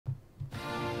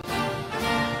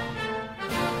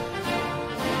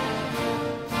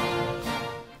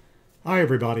Hi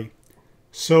everybody.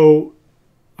 So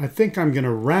I think I'm going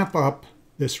to wrap up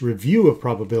this review of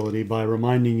probability by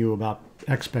reminding you about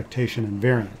expectation and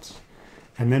variance.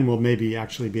 And then we'll maybe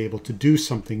actually be able to do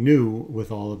something new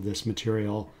with all of this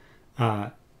material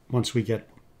once we get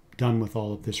done with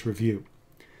all of this review.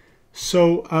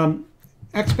 So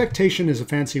expectation is a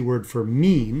fancy word for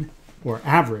mean or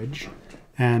average,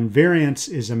 and variance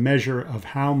is a measure of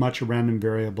how much a random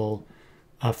variable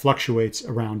fluctuates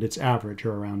around its average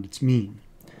or around its mean.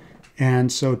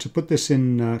 And so to put this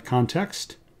in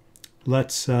context,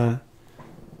 let's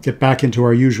get back into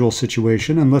our usual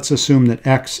situation, and let's assume that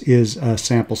X is a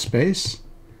sample space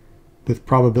with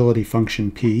probability function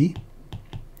P.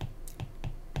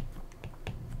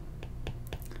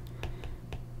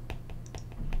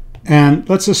 And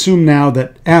let's assume now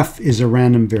that F is a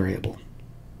random variable.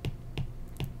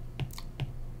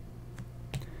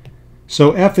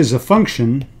 So F is a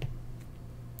function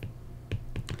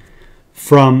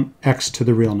from X to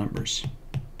the real numbers.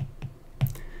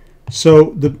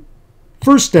 So the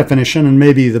first definition, and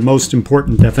maybe the most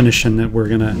important definition that we're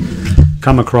going to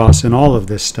come across in all of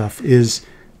this stuff, is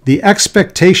the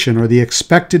expectation or the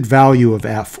expected value of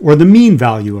F, or the mean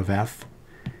value of F,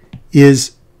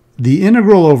 is the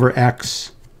integral over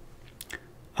X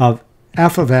of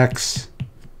f of X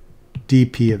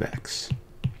dp of X.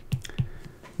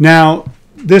 Now,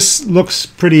 this looks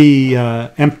pretty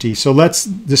empty, so let's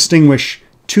distinguish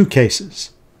two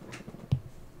cases.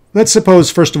 Let's suppose,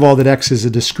 first of all, that X is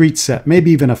a discrete set, maybe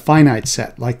even a finite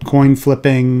set, like coin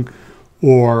flipping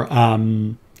or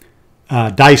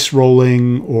dice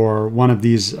rolling or one of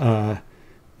these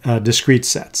discrete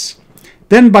sets.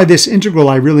 Then by this integral,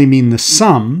 I really mean the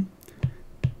sum,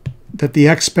 that the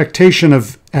expectation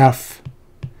of F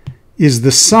is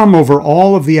the sum over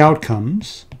all of the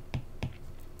outcomes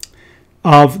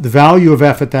of the value of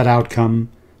F at that outcome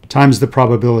times the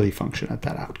probability function at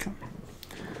that outcome.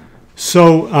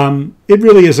 So it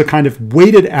really is a kind of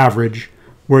weighted average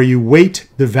where you weight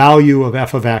the value of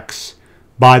F of X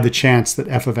by the chance that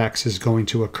F of X is going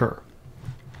to occur.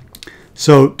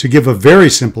 So to give a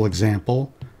very simple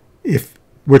example, if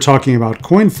we're talking about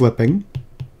coin flipping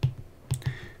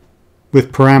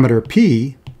with parameter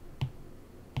P,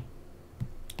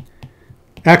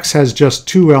 X has just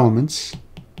two elements.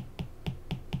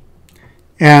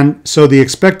 And so the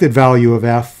expected value of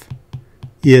F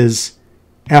is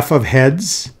F of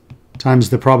heads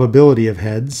times the probability of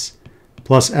heads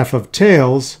plus F of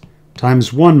tails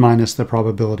times 1 minus the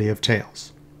probability of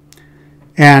tails.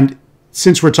 And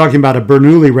since we're talking about a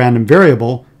Bernoulli random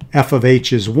variable, F of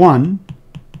H is 1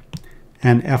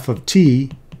 and F of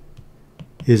T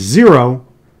is 0,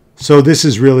 so this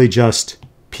is really just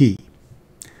P.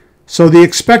 So the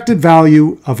expected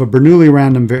value of a Bernoulli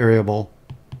random variable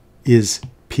is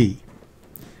P.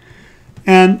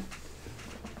 And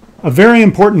a very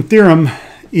important theorem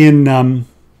in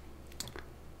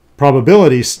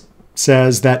probabilities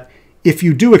says that if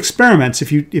you do experiments,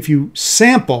 if you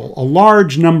sample a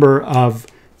large number of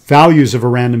values of a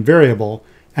random variable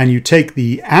and you take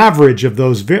the average of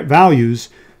those values,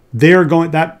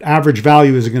 that average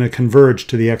value is going to converge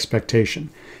to the expectation.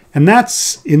 And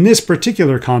that's, in this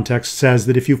particular context, says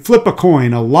that if you flip a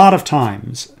coin a lot of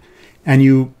times and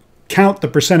you count the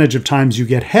percentage of times you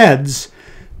get heads,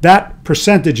 that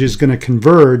percentage is going to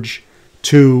converge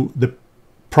to the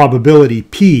probability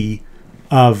P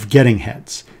of getting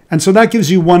heads. And so that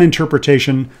gives you one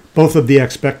interpretation, both of the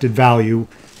expected value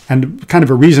and kind of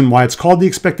a reason why it's called the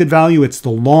expected value. It's the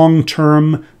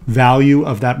long-term value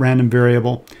of that random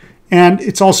variable. And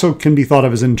it's also can be thought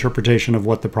of as an interpretation of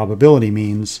what the probability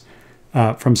means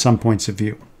from some points of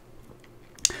view.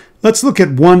 Let's look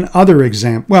at one other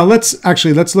example. Well, let's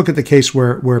look at the case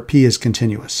where P is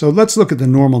continuous. So let's look at the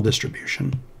normal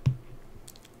distribution.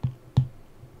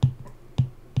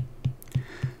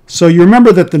 So you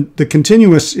remember that in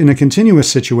a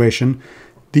continuous situation,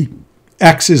 the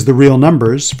X is the real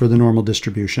numbers for the normal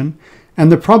distribution,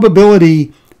 and the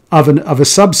probability of a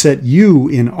subset U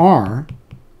in R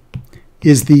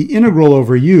is the integral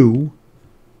over U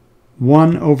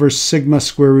 1 over sigma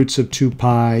square roots of 2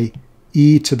 pi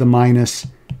e to the minus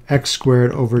x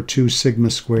squared over 2 sigma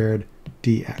squared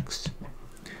dx.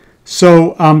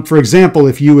 So, for example,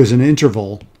 if U is an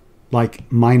interval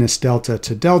like minus delta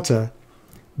to delta,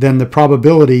 then the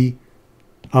probability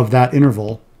of that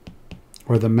interval,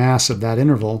 or the mass of that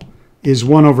interval, is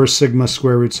 1 over sigma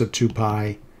square roots of 2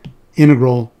 pi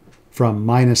integral from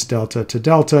minus delta to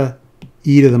delta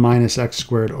e to the minus x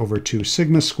squared over 2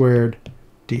 sigma squared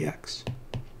dx.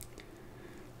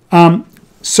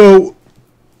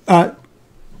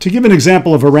 To give an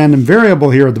example of a random variable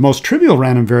here, the most trivial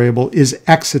random variable is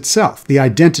x itself, the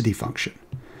identity function.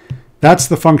 That's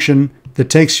the function that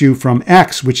takes you from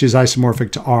x, which is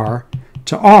isomorphic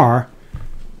to r,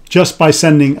 just by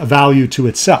sending a value to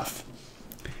itself.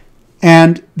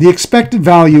 And the expected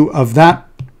value of that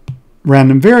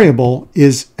random variable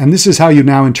is, and this is how you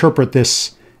now interpret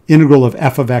this integral of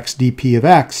f of x dp of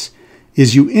x,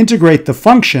 is you integrate the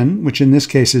function, which in this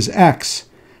case is x,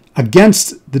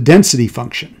 against the density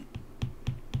function.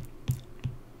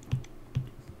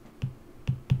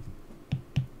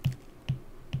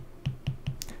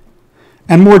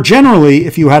 And more generally,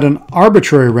 if you had an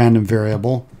arbitrary random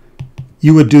variable,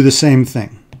 you would do the same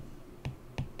thing.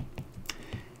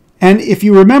 And if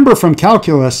you remember from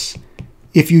calculus,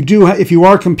 if you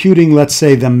are computing, let's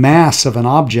say, the mass of an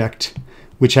object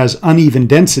which has uneven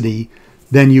density,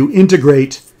 then you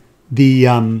integrate the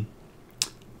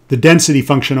density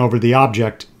function over the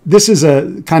object. This is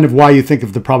a kind of why you think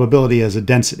of the probability as a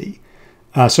density.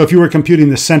 So if you were computing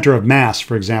the center of mass,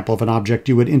 for example, of an object,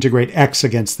 you would integrate x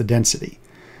against the density.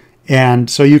 And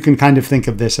so you can kind of think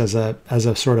of this as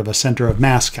a sort of a center of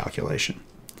mass calculation.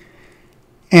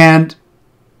 And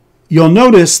you'll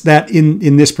notice that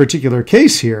in this particular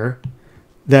case here,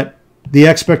 that the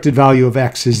expected value of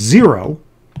x is 0,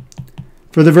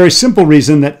 for the very simple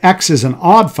reason that x is an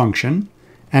odd function,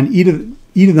 and e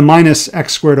to the minus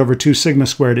x squared over 2 sigma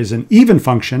squared is an even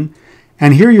function.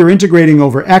 And here you're integrating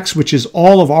over x, which is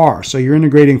all of r. So you're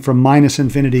integrating from minus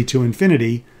infinity to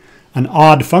infinity, an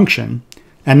odd function,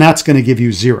 and that's going to give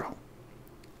you 0.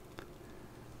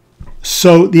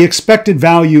 So the expected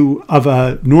value of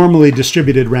a normally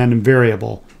distributed random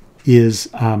variable is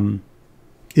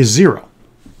 0.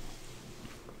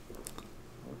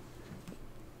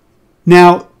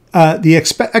 Now, the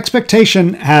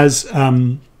expectation has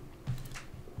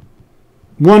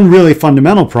one really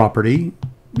fundamental property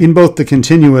in both the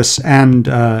continuous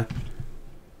and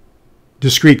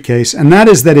discrete case, and that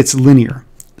is that it's linear.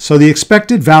 So the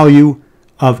expected value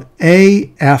of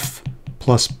AF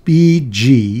plus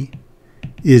BG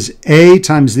is A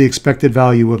times the expected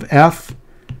value of F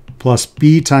plus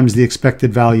B times the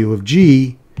expected value of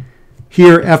G.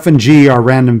 Here, F and G are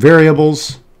random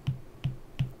variables,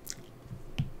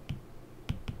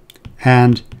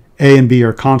 and A and B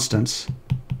are constants.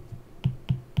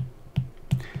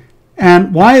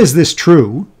 And why is this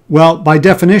true? Well, by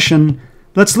definition,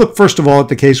 let's look first of all at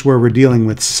the case where we're dealing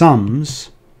with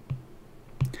sums.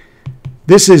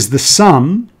 This is the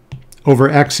sum over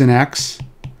x in x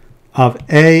of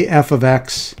A f of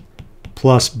x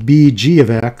plus B g of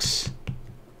x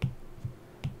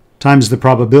times the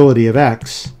probability of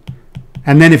x.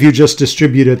 And then if you just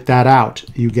distribute that out,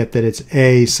 you get that it's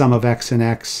A sum of x in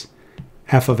x,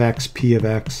 f of x, p of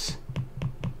x,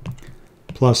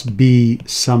 plus B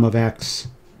sum of x,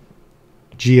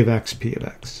 g of x, p of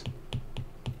x.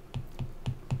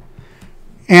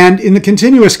 And in the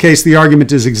continuous case, the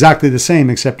argument is exactly the same,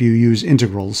 except you use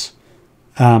integrals.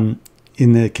 In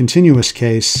the continuous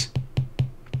case,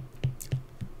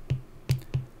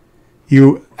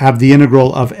 you have the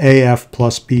integral of AF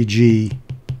plus BG.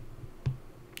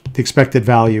 The expected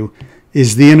value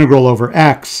is the integral over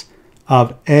x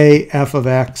of AF of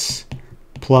x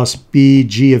plus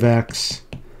BG of x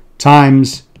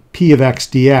times P of x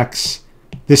dx.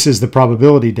 This is the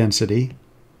probability density,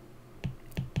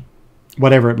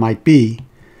 whatever it might be.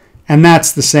 And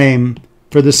that's the same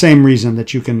for the same reason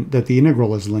that the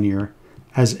integral is linear,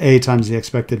 as A times the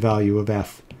expected value of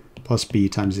F plus B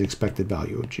times the expected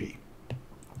value of G.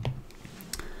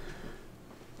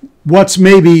 What's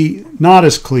maybe not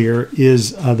as clear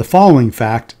is the following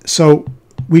fact. So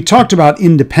we talked about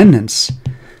independence.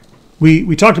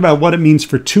 We talked about what it means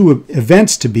for two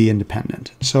events to be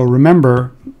independent. So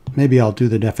remember, maybe I'll do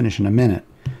the definition in a minute.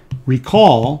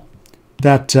 Recall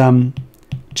that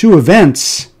two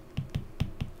events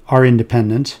are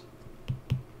independent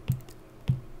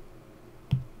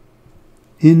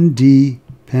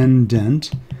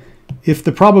if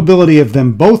the probability of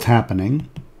them both happening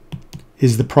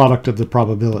is the product of the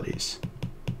probabilities.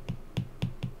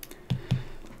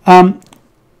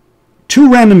 Two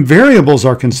random variables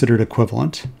are considered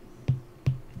independent.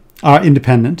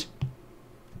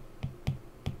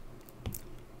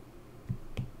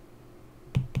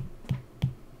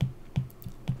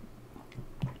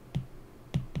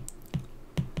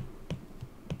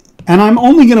 And I'm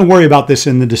only going to worry about this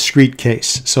in the discrete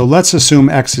case. So let's assume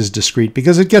x is discrete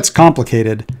because it gets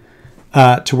complicated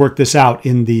to work this out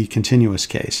in the continuous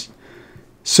case.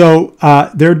 So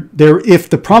if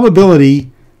the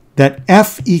probability that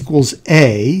f equals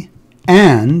a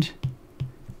and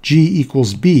g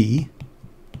equals b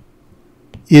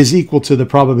is equal to the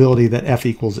probability that f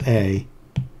equals a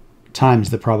times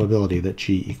the probability that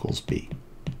g equals b.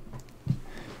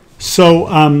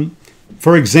 So,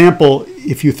 for example,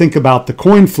 if you think about the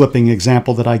coin flipping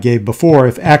example that I gave before,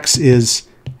 if x is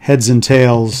heads and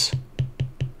tails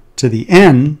to the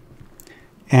n,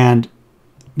 and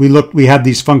we had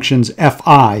these functions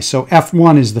fi, so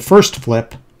f1 is the first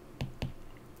flip,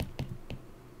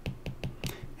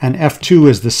 and f2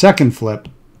 is the second flip.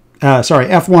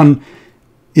 F1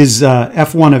 is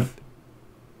f1 of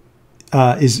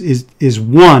is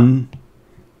 1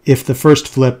 if the first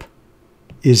flip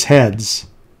is heads,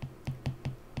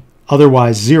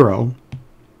 otherwise 0.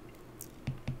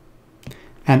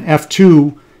 And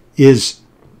f2 is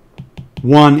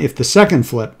 1 if the second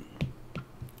flip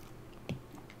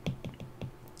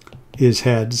is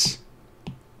heads,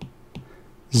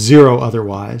 0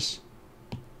 otherwise.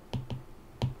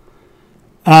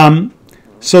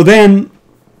 So then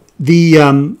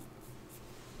the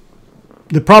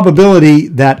probability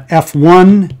that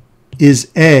f1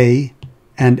 is A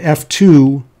and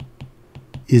f2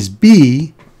 is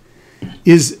B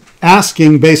is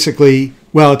asking basically,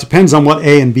 well, it depends on what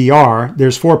A and B are.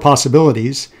 There's 4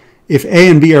 possibilities. If A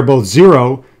and B are both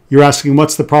 0, you're asking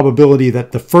what's the probability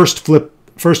that the first flip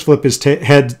is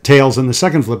head, tails, and the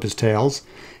second flip is tails.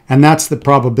 And that's the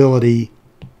probability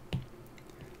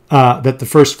that the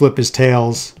first flip is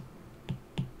tails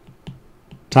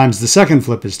times the second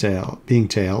flip is being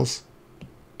tails.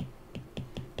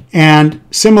 And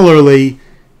similarly,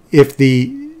 if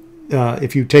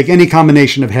you take any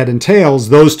combination of head and tails,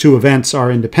 those two events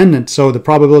are independent. So the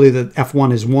probability that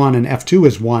f1 is 1 and f2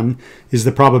 is 1 is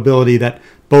the probability that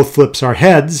both flips are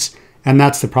heads, and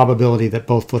that's the probability that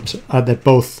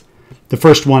the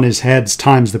first one is heads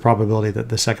times the probability that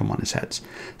the second one is heads.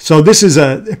 So this is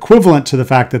equivalent to the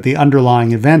fact that the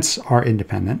underlying events are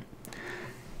independent.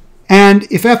 And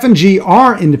if f and g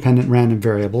are independent random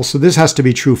variables, so this has to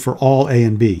be true for all a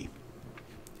and b.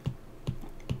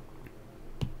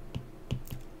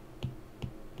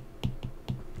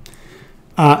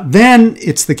 Then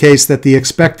it's the case that the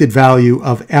expected value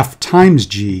of f times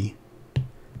g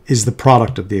is the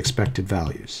product of the expected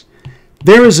values.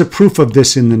 There is a proof of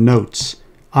this in the notes.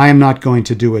 I am not going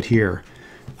to do it here.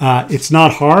 It's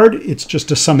not hard. It's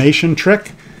just a summation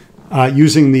trick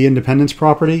using the independence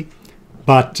property,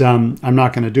 but I'm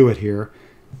not going to do it here.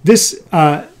 This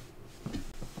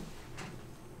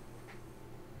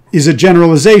is a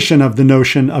generalization of the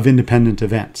notion of independent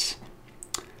events.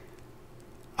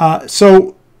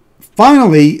 So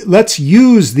finally, let's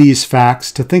use these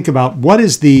facts to think about what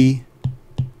is the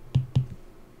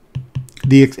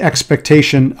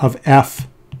expectation of f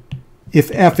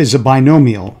if f is a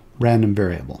binomial random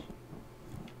variable.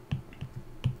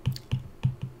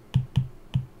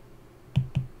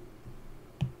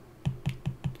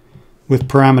 With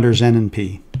parameters n and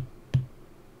p.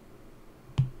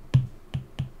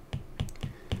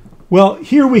 Well,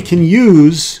 here we can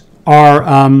use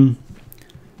our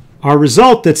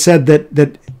result that said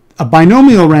that a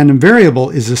binomial random variable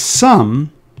is a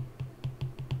sum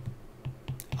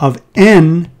of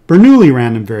n Bernoulli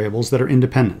random variables that are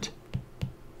independent.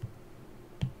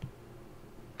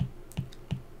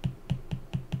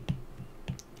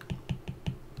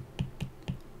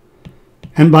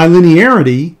 And by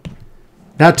linearity,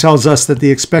 that tells us that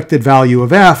the expected value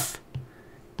of f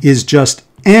is just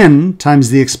n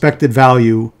times the expected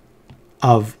value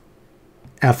of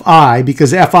fi,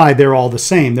 because fi, they're all the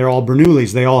same. They're all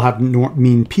Bernoullis. They all have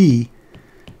mean p.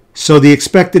 So the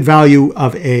expected value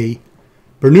of a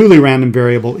Bernoulli random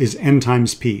variable is n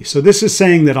times p. So this is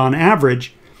saying that on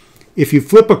average, if you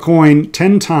flip a coin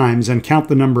 10 times and count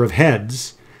the number of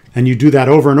heads, and you do that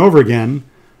over and over again,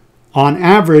 on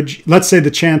average, let's say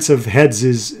the chance of heads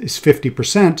is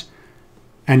 50%,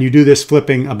 and you do this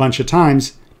flipping a bunch of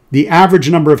times, the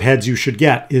average number of heads you should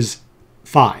get is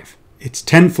 5. It's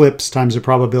 10 flips times a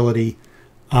probability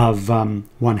of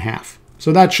 1/2.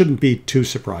 So that shouldn't be too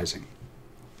surprising.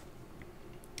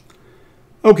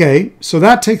 Okay, so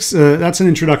that's an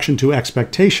introduction to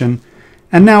expectation.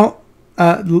 And now,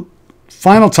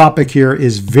 final topic here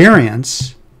is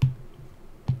variance.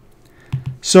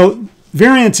 So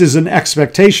variance is an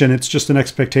expectation. It's just an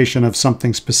expectation of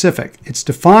something specific. It's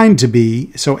defined to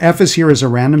be, so f is here as a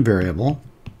random variable.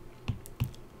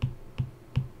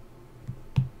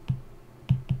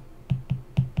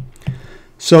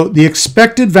 So the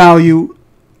expected value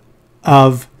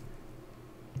of,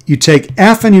 you take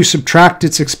f and you subtract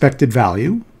its expected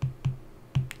value,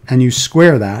 and you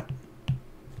square that,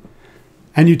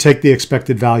 and you take the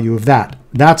expected value of that.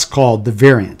 That's called the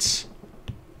variance.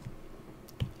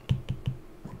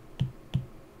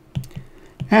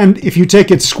 And if you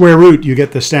take its square root, you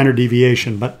get the standard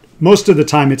deviation. But most of the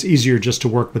time, it's easier just to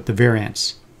work with the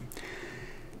variance.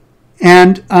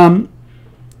 And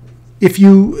if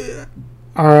you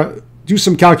do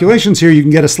some calculations here, you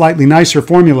can get a slightly nicer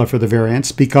formula for the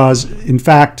variance because, in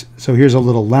fact, so here's a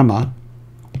little lemma.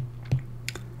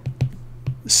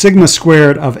 Sigma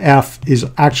squared of f is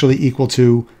actually equal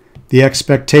to the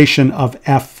expectation of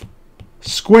f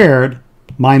squared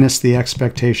minus the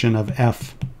expectation of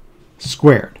f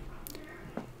squared.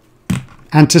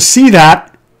 And to see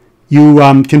that, you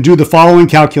can do the following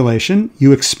calculation.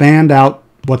 You expand out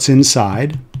what's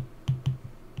inside.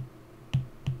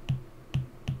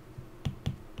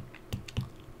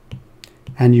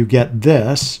 And you get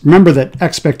this. Remember that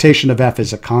expectation of f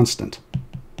is a constant.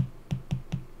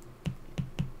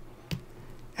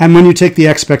 And when you take the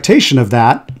expectation of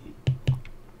that,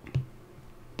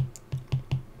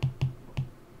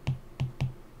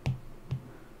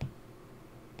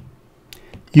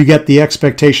 you get the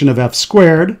expectation of f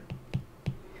squared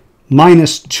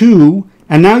minus 2.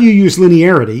 And now you use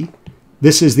linearity.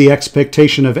 This is the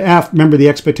expectation of f. Remember, the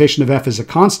expectation of f is a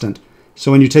constant.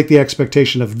 So when you take the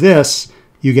expectation of this,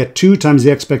 you get 2 times the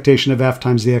expectation of f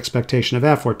times the expectation of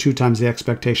f, or 2 times the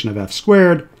expectation of f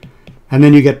squared. And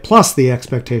then you get plus the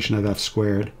expectation of f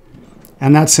squared.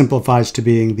 And that simplifies to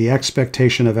being the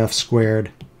expectation of f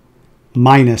squared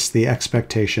minus the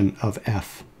expectation of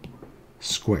f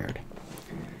squared.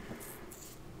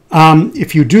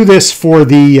 If you do this for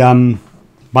the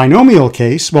binomial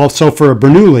case, well, so for a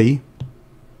Bernoulli,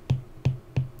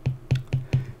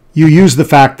 you use the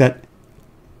fact that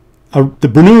the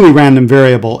Bernoulli random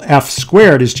variable f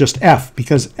squared is just f,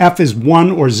 because f is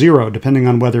 1 or 0, depending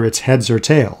on whether it's heads or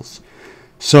tails.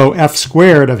 So f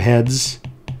squared of heads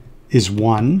is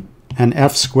 1, and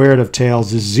f squared of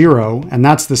tails is 0, and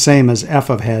that's the same as f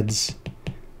of heads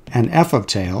and f of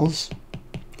tails.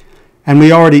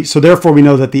 And so therefore we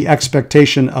know that the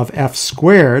expectation of f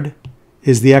squared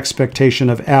is the expectation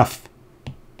of f,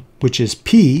 which is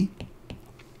p.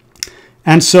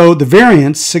 And so the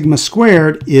variance, sigma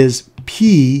squared, is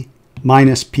p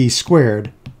minus p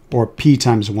squared, or p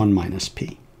times 1 minus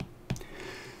p.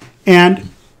 And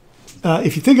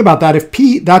if you think about that, if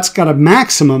p, that's got a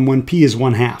maximum when p is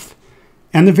 1/2.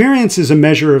 And the variance is a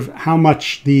measure of how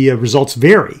much the results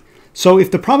vary. So if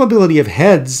the probability of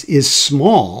heads is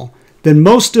small, then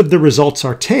most of the results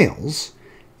are tails.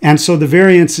 And so the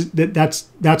variance,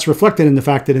 that's reflected in the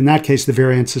fact that in that case, the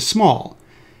variance is small.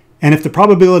 And if the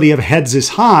probability of heads is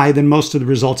high, then most of the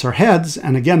results are heads.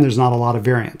 And again, there's not a lot of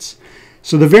variance.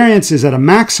 So the variance is at a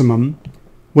maximum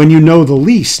when you know the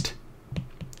least,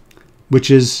 which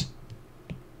is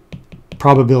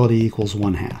probability equals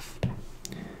 1/2.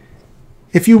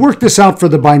 If you work this out for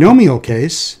the binomial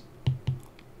case,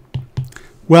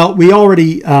 well, we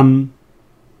already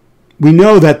we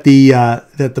know that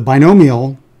the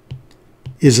binomial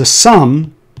is a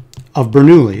sum of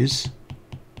Bernoullis.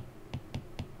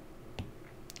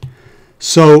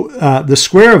 So the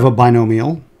square of a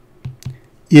binomial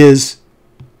is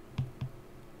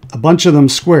a bunch of them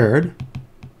squared,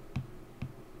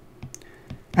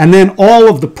 and then all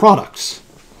of the products.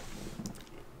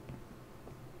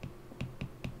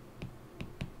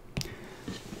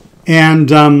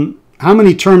 And how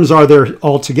many terms are there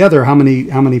altogether? How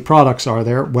many products are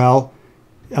there? Well,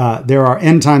 there are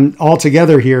n times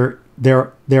altogether here.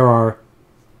 There are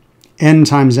n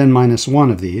times n minus 1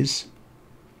 of these.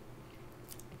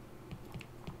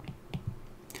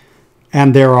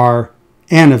 And there are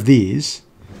n of these,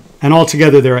 and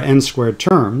altogether there are n squared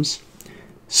terms.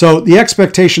 So the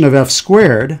expectation of f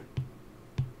squared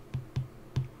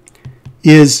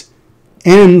is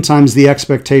n times the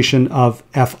expectation of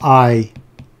fi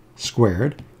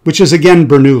squared, which is again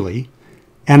Bernoulli.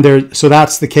 And so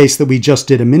that's the case that we just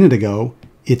did a minute ago.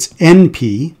 It's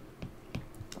np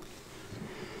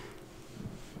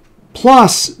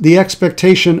plus the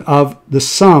expectation of the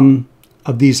sum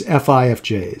of these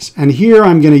FIFJs. And here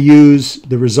I'm going to use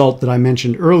the result that I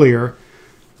mentioned earlier,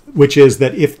 which is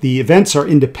that if the events are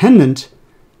independent,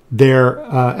 their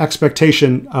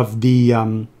expectation of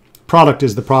the product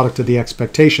is the product of the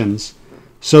expectations.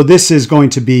 So this is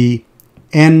going to be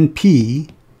NP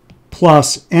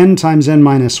plus n times n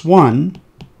minus 1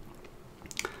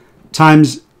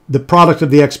 times the product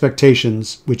of the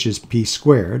expectations, which is p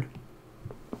squared.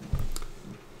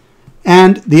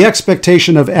 And the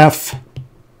expectation of f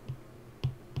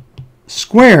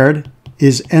squared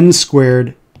is n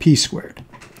squared p squared.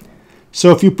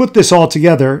 So if you put this all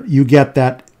together, you get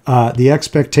that the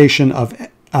expectation of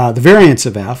the variance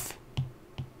of f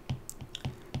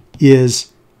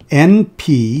is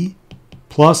np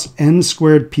plus n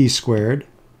squared p squared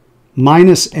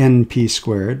minus np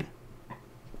squared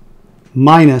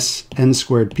minus n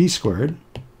squared p squared,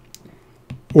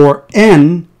 or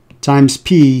n times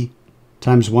p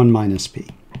times 1 minus p.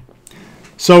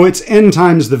 So it's n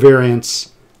times the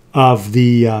variance of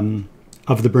the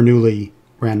Bernoulli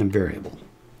random variable.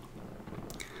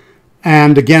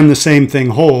 And again, the same thing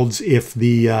holds if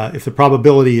the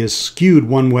probability is skewed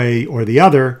one way or the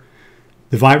other.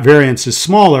 The variance is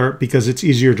smaller because it's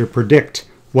easier to predict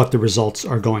what the results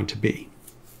are going to be.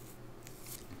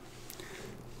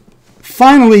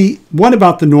 Finally, what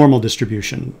about the normal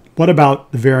distribution? What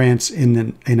about the variance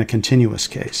in a continuous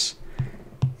case?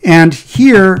 And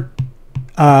here,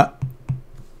 the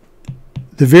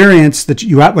variance that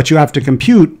what you have to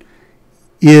compute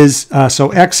is,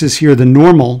 so x is here the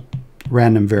normal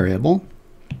random variable.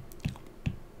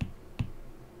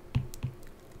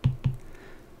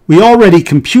 We already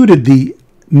computed the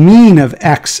mean of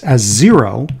x as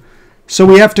 0, so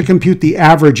we have to compute the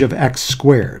average of x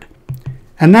squared.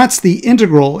 And that's the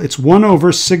integral. It's 1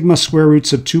 over sigma square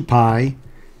roots of 2 pi,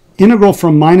 integral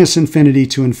from minus infinity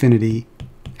to infinity,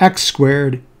 x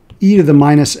squared, e to the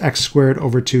minus x squared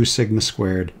over 2 sigma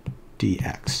squared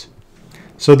dx.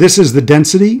 So this is the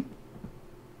density.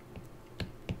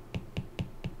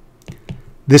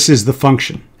 This is the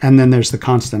function. And then there's the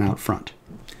constant out front.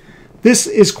 This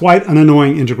is quite an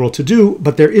annoying integral to do,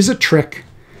 but there is a trick.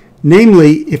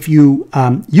 Namely, if you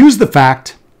use the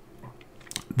fact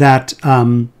that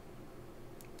the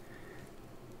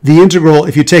integral,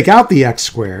 if you take out the x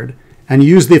squared and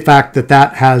use the fact that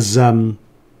that has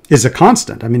is a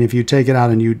constant. I mean, if you take it out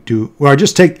and you do, or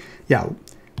just take,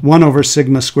 1 over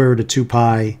sigma square root of 2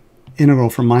 pi,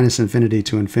 integral from minus infinity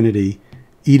to infinity,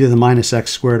 e to the minus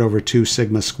x squared over 2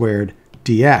 sigma squared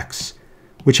dx,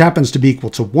 which happens to be equal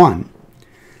to 1.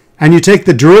 And you take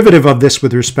the derivative of this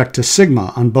with respect to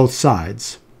sigma on both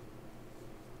sides.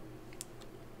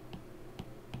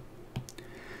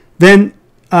 Then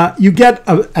you get,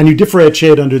 and you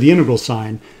differentiate under the integral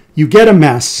sign, you get a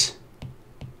mess.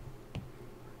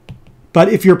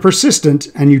 But if you're persistent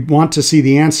and you want to see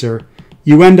the answer,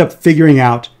 you end up figuring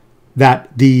out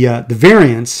that the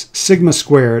variance, sigma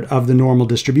squared, of the normal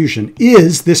distribution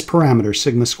is this parameter,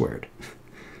 sigma squared,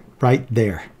 right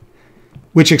there,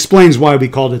 which explains why we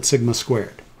called it sigma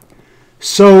squared.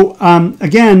 So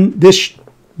again, this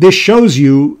shows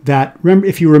you that,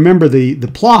 if you remember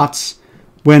the plots,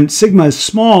 when sigma is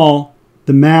small,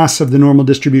 the mass of the normal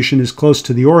distribution is close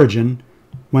to the origin.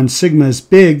 When sigma is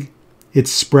big, it's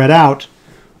spread out.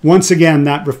 Once again,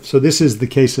 so this is the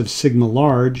case of sigma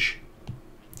large.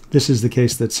 This is the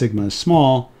case that sigma is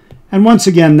small. And once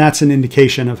again, that's an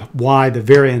indication of why the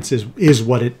variance is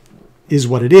what it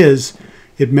is.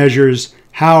 It measures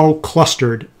how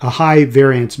clustered. A high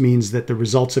variance means that the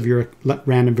results of your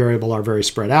random variable are very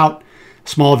spread out.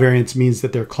 Small variance means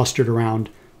that they're clustered around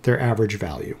their average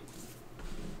value.